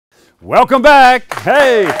Welcome back.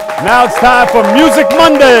 Hey, now it's time for Music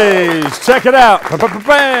Mondays. Check it out.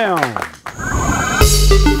 Bam.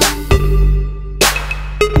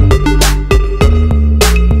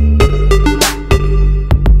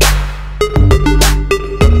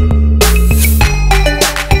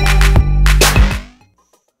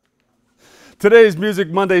 Today's Music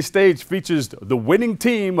Monday stage features the winning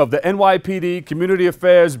team of the NYPD Community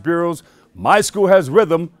Affairs Bureau's My School Has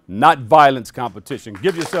Rhythm, Not Violence competition.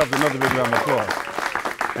 Give yourselves another big round of applause.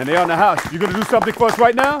 And they're on the house. You gonna do something for us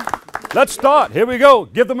right now? Let's start. Here we go.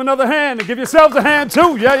 Give them another hand and give yourselves a hand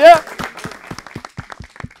too. Yeah, yeah.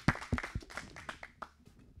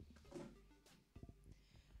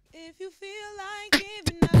 If you feel like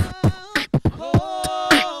giving up,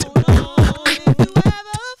 hold on. If you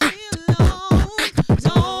ever feel alone,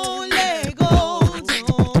 don't let go.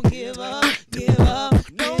 Don't give up, give up,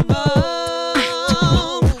 give up.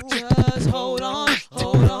 Just hold on,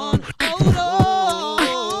 hold on, hold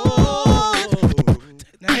on.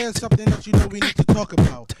 Now here's something that you know we need to talk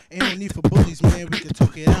about. Ain't no need for bullies, man, we can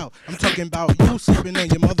talk it out. I'm talking about you sleeping on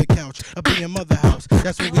your mother couch, up in your mother house.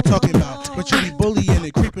 That's what we talking about. But you be bullying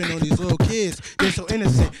and creeping on these little kids. They're so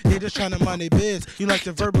innocent, they just trying to mind their biz. You like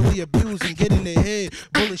to verbally abuse and get in their head.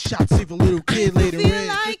 Bullet shots leave a little kid later Feel red.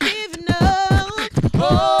 like giving up,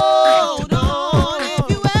 hold on. If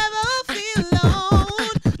you ever feel alone,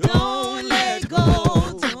 don't let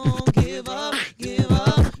go. Don't give up, give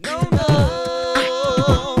up, no,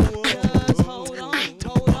 no. Just hold on,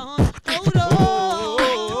 hold on, hold on.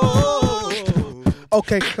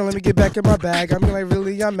 Okay, now let me get back in my bag. I mean, like,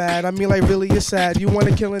 really, I'm mad. I mean, like, really, you're sad. You want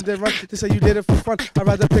to kill and then run. They say you did it for fun. I'd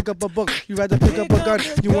rather pick up a book. You rather pick up a gun.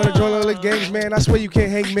 You want to join all the gangs, man. I swear you can't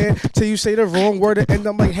hang, man. Till you say the wrong word and end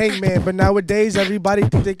up like hangman. But nowadays, everybody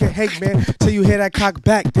think they can hang, man. Till you hear that cock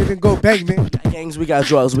back, they didn't go bang, man. We got gangs, we got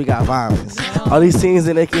drugs, we got violence. All these teens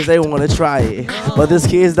and their kids, they want to try it. But this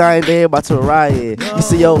kid's dying, they about to riot. You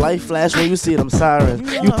see your light flash when you see them sirens.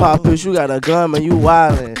 You pop pills, you got a gun, man, you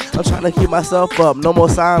wildin'. I'm trying to keep myself up, no more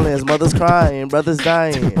silence. Mothers crying, brothers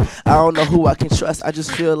dying. I don't know who I can trust, I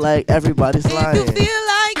just feel like everybody's lying. If you feel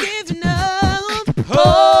like giving up,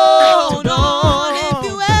 hold on. If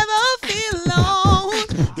you ever feel alone,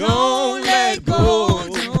 don't let go.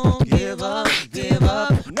 Don't give up,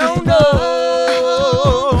 no,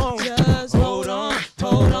 no. Just hold on,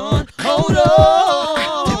 hold on, hold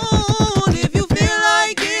on. If you feel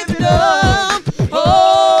like giving up,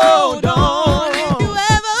 hold on. If you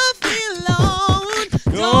ever feel alone,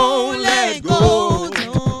 don't let go.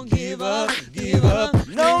 Don't give up,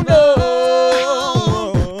 no, no.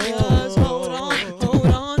 Just hold on, hold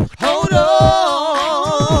on, hold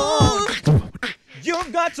on.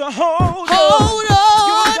 You've got to hold on. Hold on.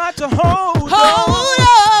 You've got to hold on. Hold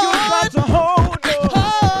on. You've got to hold on.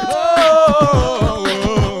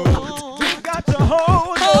 You've got to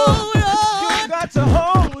hold on. You've got to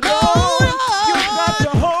hold on. You've got to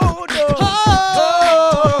hold on.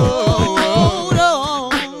 Hold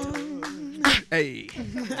on. Hey.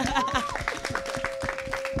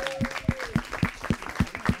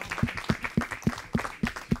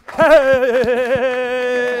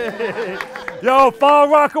 Hey! Yo, Far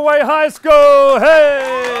Rockaway High School.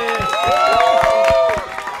 Hey!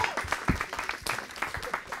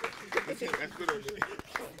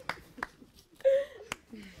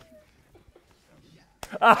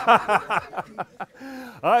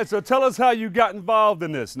 All right, so tell us how you got involved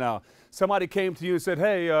in this. Now, somebody came to you and said,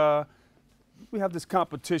 hey, we have this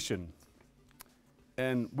competition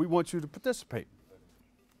and we want you to participate.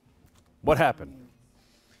 What happened?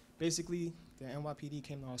 Basically, the NYPD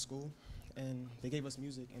came to our school and they gave us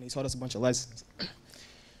music and they taught us a bunch of lessons.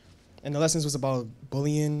 And the lessons was about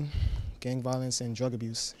bullying, gang violence, and drug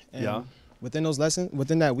abuse. And Yeah. within those lessons,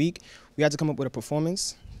 within that week, we had to come up with a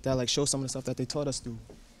performance that like shows some of the stuff that they taught us through.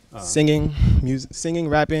 Singing,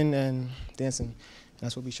 rapping, and dancing. And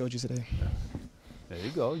that's what we showed you today. There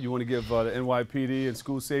you go. You want to give the NYPD and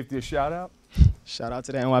school safety a shout out? Shout out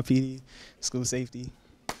to the NYPD, school safety.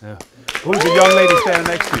 Yeah. Who's the young lady standing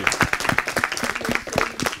next to you?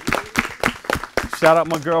 Shout out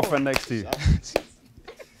my girlfriend next to you.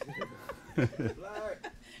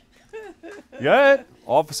 Good.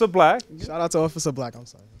 Officer Black. Shout out to Officer Black, I'm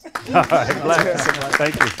sorry. All right, Black.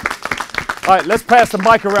 Thank you. All right, let's pass the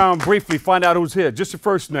mic around briefly, find out who's here. Just your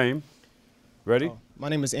first name. Ready? My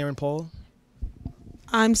name is Aaron Paul.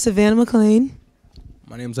 I'm Savannah McLean.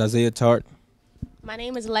 My name is Isaiah Tart. My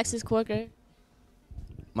name is Alexis Corker.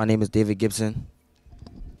 My name is David Gibson.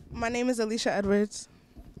 My name is Alicia Edwards.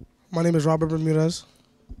 My name is Robert Bermudez.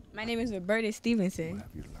 My name is Roberta Stevenson.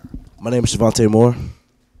 My name is Shavante Moore.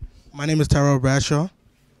 My name is Tyrell Bradshaw.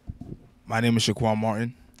 My name is Shaquan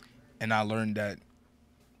Martin. and I learned that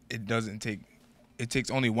it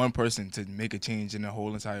takes only one person to make a change in the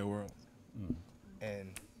whole entire world.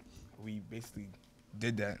 And we basically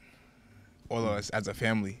did that, all of us as a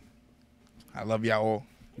family. I love y'all all.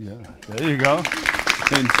 Yeah, there you go.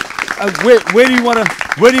 And where do you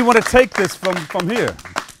want to take this from here?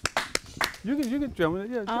 You can jump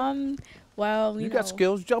in. Yeah. Well, you got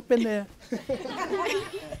skills. Jump in there.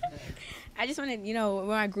 I just wanted, with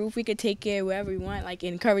our group, we could take it wherever we want, like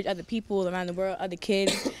encourage other people around the world, other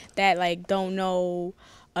kids that like don't know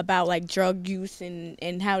about like drug use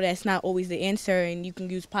and how that's not always the answer, and you can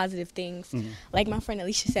use positive things. Like my friend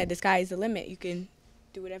Alicia said, the sky is the limit. You can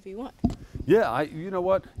do whatever you want. Yeah, you know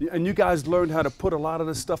what? And you guys learned how to put a lot of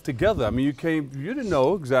this stuff together. I mean, you didn't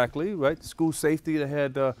know exactly, right? School safety, they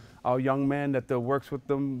had our young man that works with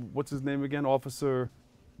them. What's his name again? Officer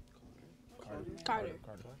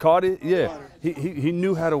Carter, yeah. He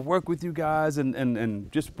knew how to work with you guys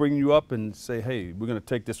and just bring you up and say, hey, we're going to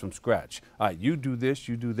take this from scratch. All right, you do this,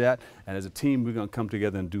 you do that, and as a team, we're going to come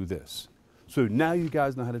together and do this. So now you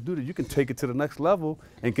guys know how to do that. You can take it to the next level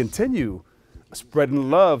and continue spreading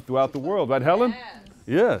love throughout the world. Right, Helen?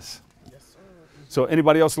 Yes. Yes, sir. So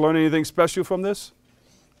anybody else learn anything special from this?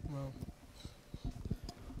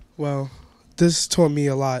 Well, this taught me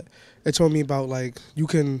a lot. It taught me about, like, you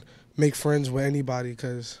can make friends with anybody,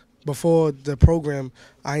 because before the program,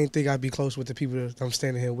 I didn't think I'd be close with the people that I'm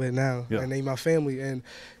standing here with now. Yeah. And they my family. And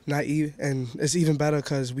it's even better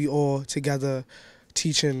because we all together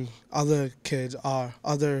teaching other kids, our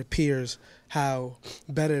other peers, how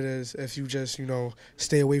better it is if you just,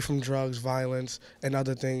 stay away from drugs, violence, and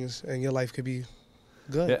other things, and your life could be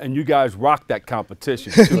good. Yeah, and you guys rocked that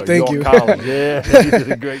competition too. Thank you. College. Yeah, you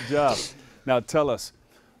did a great job. Now tell us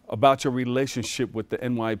about your relationship with the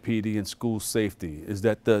NYPD and school safety. Does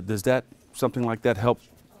that something like that help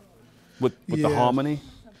with the harmony?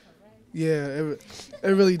 Yeah, it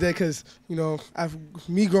really did, because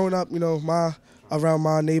me growing up, around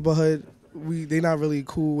my neighborhood, they not really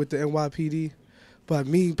cool with the NYPD, but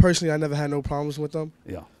me personally, I never had no problems with them.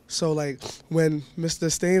 Yeah. So like when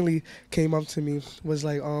Mr. Stanley came up to me, was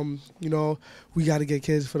like, we got to get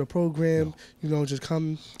kids for the program. Just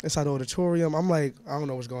come inside the auditorium. I'm like, I don't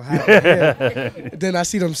know what's gonna happen. Then I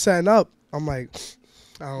see them setting up. I'm like,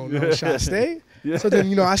 I don't know, should I stay? Yeah. So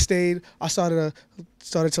then, I stayed. I started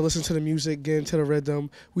to listen to the music, get into the rhythm.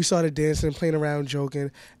 We started dancing, playing around, joking.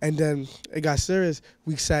 And then it got serious.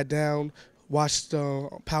 We sat down, watched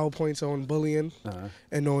PowerPoints on bullying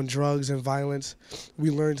and on drugs and violence. We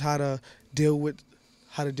learned how to deal with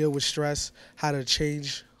stress, how to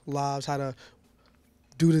change lives, how to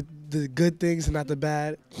do the good things and not the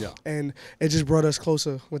bad. Yeah. And it just brought us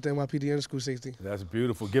closer with the NYPD and school safety. That's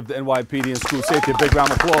beautiful. Give the NYPD and school safety a big round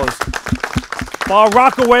of applause. Far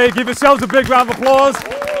Rockaway, give yourselves a big round of applause.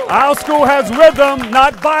 Our school has rhythm,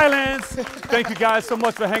 not violence. Thank you guys so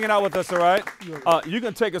much for hanging out with us, all right? You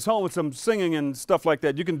can take us home with some singing and stuff like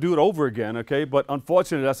that. You can do it over again, okay? But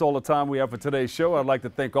unfortunately, that's all the time we have for today's show. I'd like to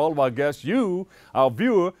thank all of our guests, you, our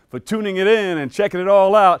viewer, for tuning it in and checking it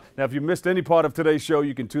all out. Now, if you missed any part of today's show,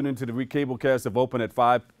 you can tune into the recablecast of Open at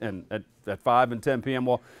 5 and 10 p.m.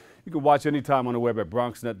 Or you can watch anytime on the web at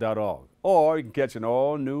BronxNet.org. Or you can catch an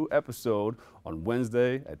all-new episode on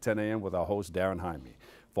Wednesday at 10 a.m. with our host, Darren Jaime.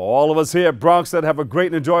 For all of us here at BronxNet, have a great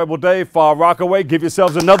and enjoyable day. Far Rockaway, give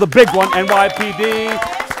yourselves another big one.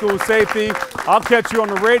 NYPD, school safety. I'll catch you on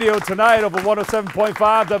the radio tonight over 107.5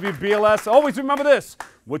 WBLS. Always remember this.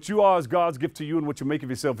 What you are is God's gift to you, and what you make of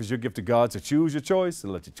yourself is your gift to God. So choose your choice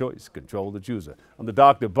and let your choice control the chooser. I'm the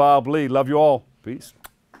Dr. Bob Lee. Love you all. Peace.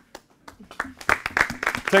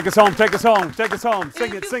 Take us home, take us home, take us home.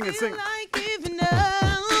 Sing it, sing it, sing it. Like giving up,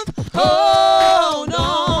 oh.